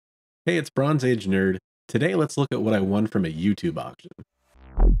Hey, it's Bronze Age Nerd. Today, let's look at what I won from a YouTube auction.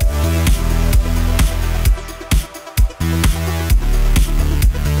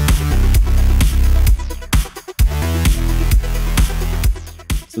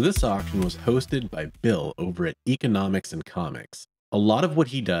 So this auction was hosted by Bill over at Economics and Comics. A lot of what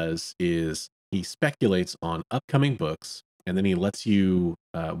he does is he speculates on upcoming books, and then he lets you,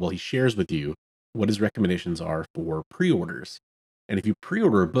 he shares with you what his recommendations are for pre-orders. And if you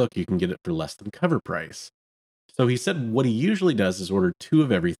pre-order a book, you can get it for less than cover price. So he said what he usually does is order two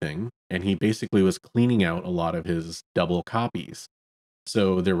of everything, and he basically was cleaning out a lot of his double copies.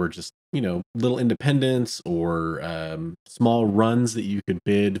 So there were just, little independents or small runs that you could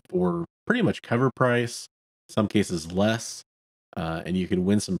bid for pretty much cover price, some cases less, and you could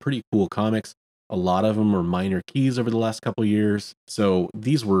win some pretty cool comics. A lot of them were minor keys over the last couple years. So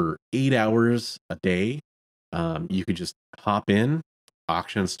these were 8 hours a day. You could just hop in.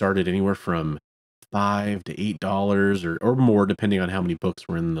 Auctions started anywhere from $5 to $8 or more, depending on how many books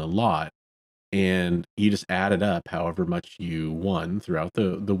were in the lot, and you just added up however much you won throughout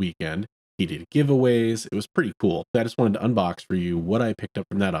the weekend. He did giveaways. It was pretty cool. I just wanted to unbox for you what I picked up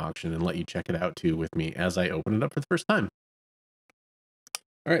from that auction and let you check it out too with me as I open it up for the first time.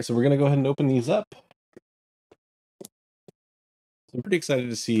 All right, so we're gonna go ahead and open these up. So I'm pretty excited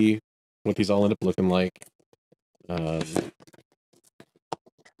to see what these all end up looking like.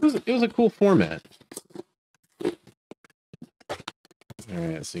 It was a cool format. All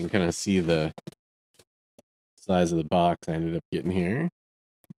right, so you can kind of see the size of the box I ended up getting here.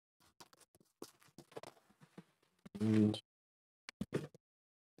 And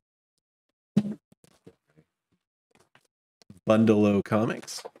Bundle-O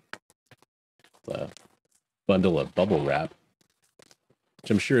Comics. It's a bundle of bubble wrap,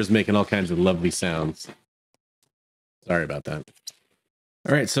 which I'm sure is making all kinds of lovely sounds. Sorry about that.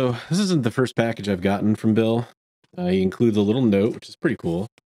 All right, so this isn't the first package I've gotten from Bill. He includes a little note, which is pretty cool.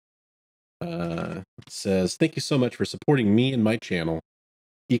 It says, "Thank you so much for supporting me and my channel,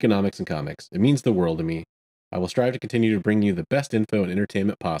 Economics and Comics. It means the world to me. I will strive to continue to bring you the best info and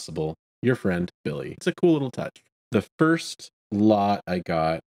entertainment possible. Your friend, Billy." It's a cool little touch. The first lot I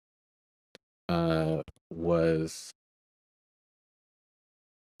got was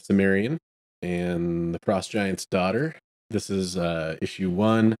Cimmerian and the Frost Giant's Daughter. This is issue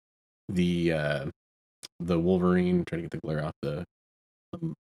 1, the Wolverine. I'm trying to get the glare off the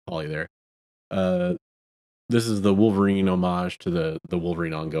poly there. This is the Wolverine homage to the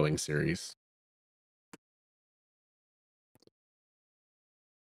Wolverine ongoing series.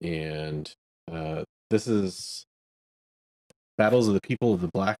 And this is Battles of the People of the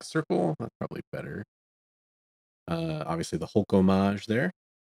Black Circle. That's probably better. Obviously the Hulk homage there.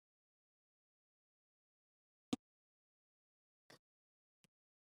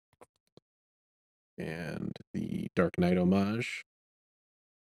 And the Dark Knight homage.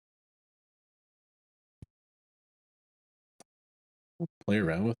 We'll play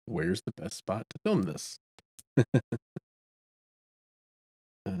around with where's the best spot to film this.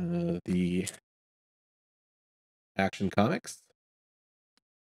 The Action Comics.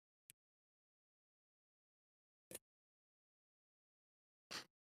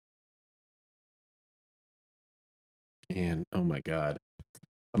 And oh my god,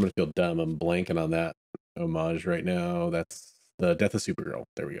 I'm gonna feel dumb. I'm blanking on that homage right now. That's the Death of Supergirl.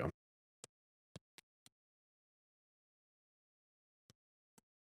 There we go.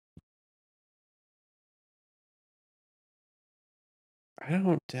 I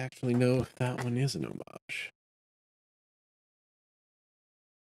don't actually know if that one is an homage.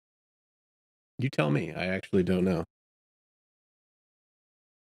 You tell me. I actually don't know.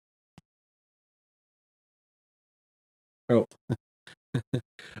 Oh,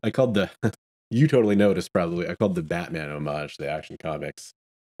 I called the, you totally noticed probably, I called the Batman homage the Action Comics.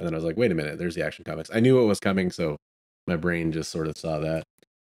 And then I was like, wait a minute, there's the Action Comics. I knew it was coming, so my brain just sort of saw that.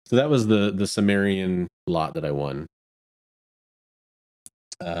 So that was the Cimmerian lot that I won.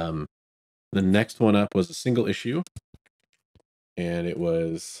 The next one up was a single issue, and it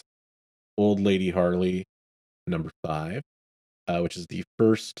was Old Lady Harley number 5, which is the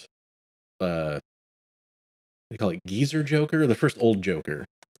first, they call it Geezer Joker, the first old Joker.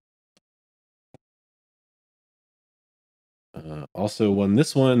 Also won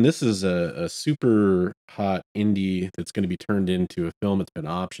this one. This is a super hot indie that's going to be turned into a film. It's been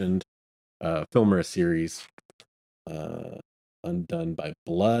optioned. Film or a series. Undone by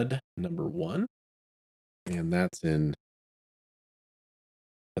Blood number 1. And that's in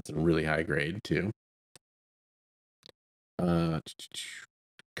really high grade too.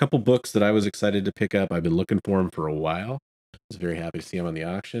 Couple books that I was excited to pick up. I've been looking for them for a while. I was very happy to see them on the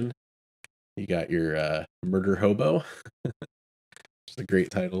auction. You got your Murder Hobo, which is a great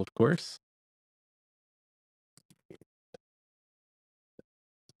title, of course.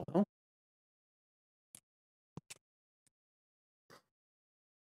 Well,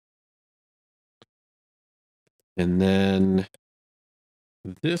 and then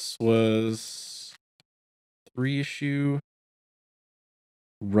this was 3 issue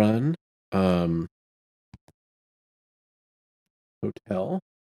run. Um, Hotel.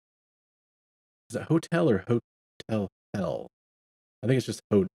 Is it hotel or hotel hell? I think it's just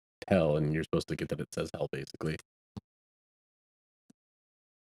hotel, and you're supposed to get that it says hell, basically.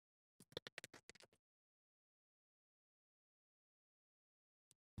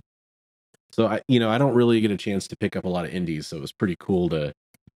 So I don't really get a chance to pick up a lot of indies, so it was pretty cool to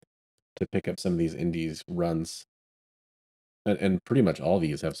pick up some of these indies runs, and pretty much all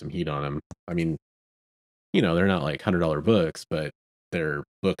these have some heat on them. I mean, they're not like $100 books, but they're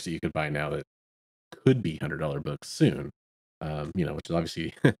books that you could buy now that could be $100 books soon. Which is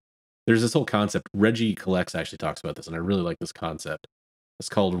obviously there's this whole concept. Reggie Collects actually talks about this, and I really like this concept. It's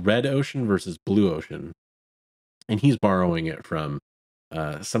called Red Ocean versus Blue Ocean, and he's borrowing it from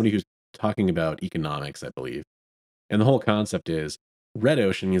somebody who's talking about economics, I believe. And the whole concept is red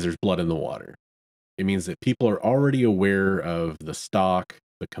ocean means there's blood in the water. It means that people are already aware of the stock,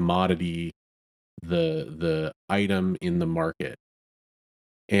 the commodity, the item in the market,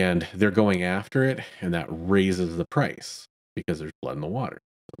 and they're going after it, and that raises the price because there's blood in the water.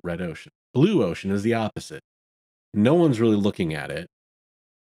 Red ocean. Blue ocean is the opposite. No one's really looking at it,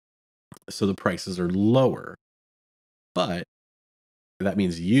 so the prices are lower. But that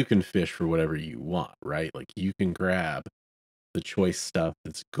means you can fish for whatever you want, right? Like you can grab the choice stuff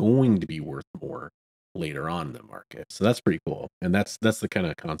that's going to be worth more later on in the market. So that's pretty cool. And that's the kind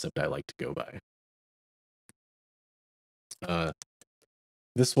of concept I like to go by. Uh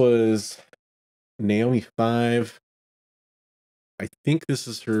this was Naomi 5. I think this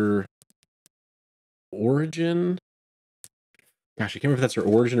is her origin. Gosh, I can't remember if that's her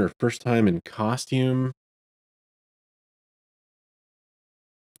origin or first time in costume.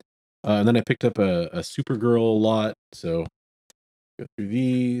 And then I picked up a Supergirl lot. So go through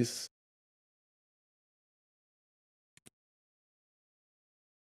these.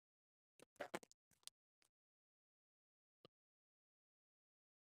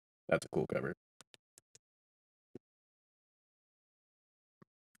 That's a cool cover.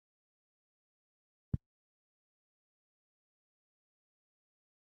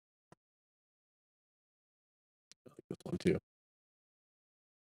 I like this one too.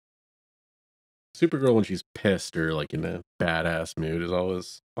 Supergirl when she's pissed or like in a badass mood is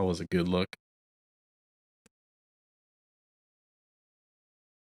always a good look.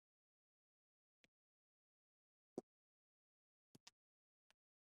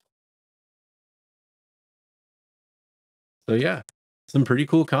 So yeah, some pretty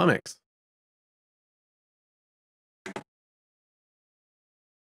cool comics.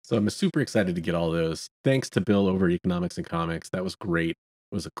 So I'm super excited to get all those. Thanks to Bill over at Economics and Comics. That was great.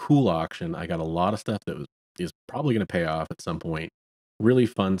 It was a cool auction. I got a lot of stuff that is probably going to pay off at some point. Really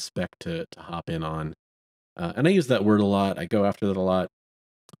fun spec to hop in on. And I use that word a lot. I go after that a lot.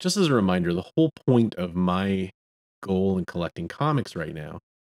 Just as a reminder, the whole point of my goal in collecting comics right now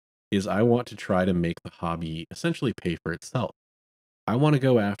is I want to try to make the hobby essentially pay for itself. I want to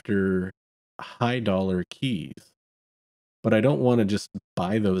go after high dollar keys, but I don't want to just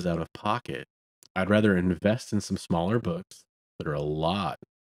buy those out of pocket. I'd rather invest in some smaller books that are a lot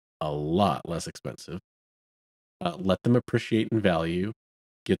less expensive. Let them appreciate in value.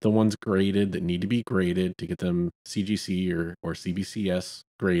 Get the ones graded that need to be graded to get them CGC or CBCS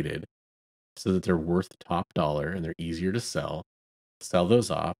graded so that they're worth top dollar and they're easier to sell. Sell those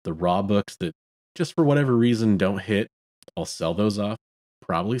off. The raw books that just for whatever reason don't hit, I'll sell those off.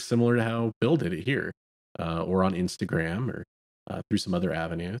 Probably similar to how Bill did it here, or on Instagram or through some other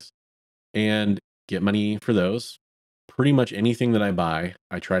avenues, and get money for those. Pretty much anything that I buy,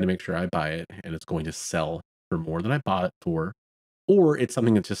 I try to make sure I buy it and it's going to sell for more than I bought it for, or it's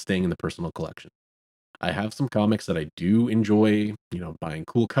something that's just staying in the personal collection. I have some comics that I do enjoy, buying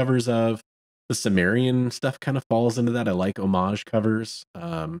cool covers of. The Sumerian stuff kind of falls into that. I like homage covers.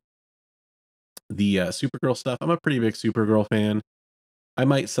 The Supergirl stuff, I'm a pretty big Supergirl fan. I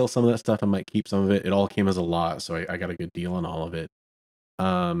might sell some of that stuff. I might keep some of it. It all came as a lot, so I got a good deal on all of it.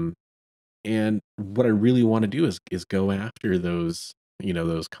 Um, and what I really want to do is go after those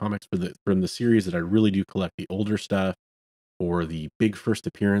comics from the series that I really do collect, the older stuff or the big first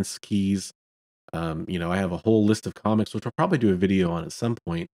appearance keys. I have a whole list of comics, which I'll probably do a video on at some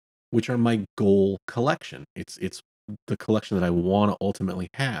point, which are my goal collection. It's the collection that I want to ultimately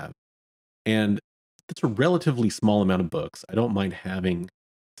have. And it's a relatively small amount of books. I don't mind having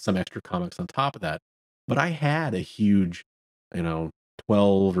some extra comics on top of that. But I had a huge, you know,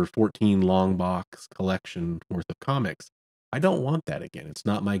 12 or 14 long box collection worth of comics. I don't want that again. It's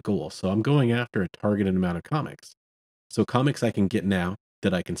not my goal. So I'm going after a targeted amount of comics. So comics I can get now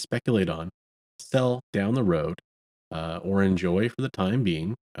that I can speculate on, sell down the road, or enjoy for the time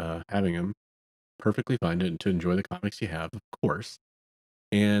being, having them perfectly fine to enjoy the comics you have, of course,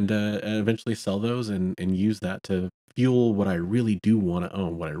 and eventually sell those and use that to fuel what I really do want to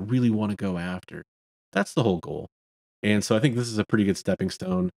own, what I really want to go after. That's the whole goal. And so I think this is a pretty good stepping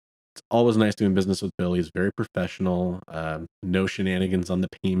stone. It's always nice doing business with Bill. He's very professional. No shenanigans on the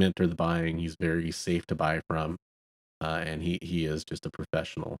payment or the buying. He's very safe to buy from, and he is just a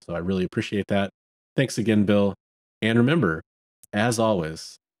professional. So I really appreciate that. Thanks again, Bill. And remember, as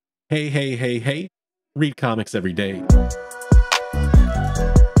always, hey, hey, hey, hey, read comics every day.